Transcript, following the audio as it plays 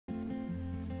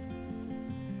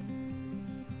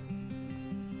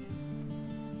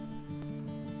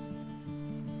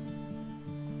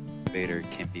excavator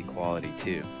can be quality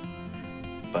too.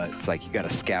 But it's like you gotta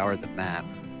scour the map.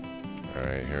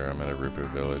 Alright, here I'm at a Rupu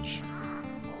village.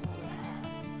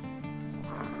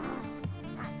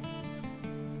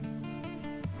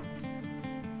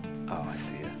 Oh, I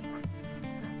see it.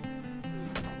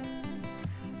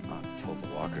 I'll pull the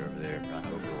walker over there, run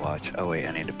Overwatch. Oh wait,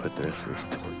 I need to put the rest of this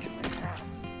torque in there.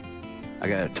 I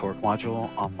got a torque module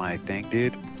on my thing,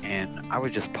 dude, and I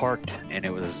was just parked and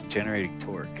it was generating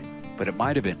torque. But it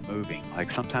might have been moving. Like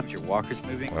sometimes your walker's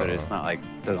moving, but it's not like,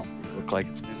 doesn't look like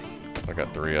it's moving. I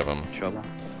got 3 of them. Trouble?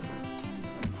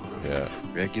 Yeah.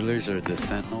 Regulars or the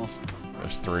sentinels?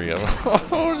 There's 3 of them.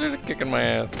 Oh, they're kicking my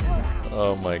ass.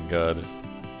 Oh my god.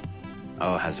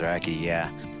 Oh, Hazraki,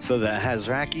 yeah. So the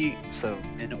Hazraki, so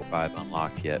in 05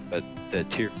 unlocked yet, but the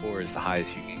tier 4 is the highest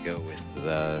you can go with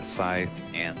the scythe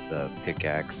and the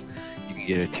pickaxe. You can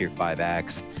get a tier 5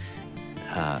 axe.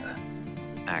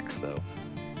 Axe though.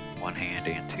 1 hand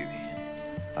and 2 hand.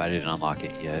 I didn't unlock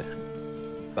it yet.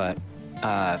 But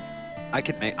I'm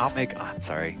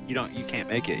sorry, you can't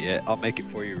make it yet. I'll make it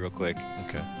for you real quick.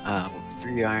 Okay.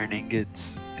 3 iron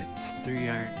ingots. It's 3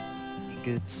 iron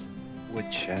ingots,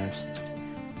 wood shafts.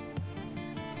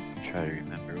 Try to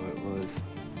remember what it was.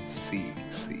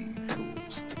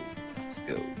 Tools. Let's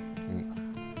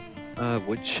go.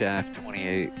 Wood shaft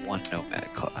 28, 1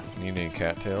 nomadic class. Need any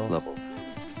cattails? Level.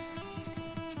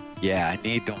 Yeah, I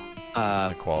need them.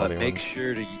 Quality but make ones?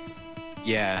 sure to.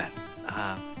 Yeah.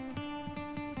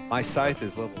 My scythe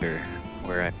is level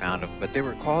where I found them, but they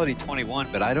were quality 21.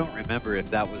 But I don't remember if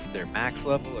that was their max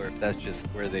level or if that's just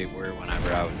where they were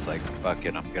whenever I was like, "Fuck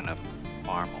it, I'm gonna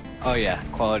farm them." Oh yeah,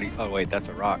 quality. Oh wait, that's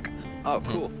a rock. Oh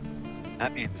cool.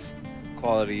 That means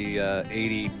quality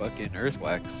 80 fucking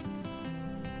earthwax.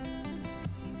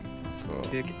 Cool.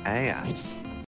 Kick ass.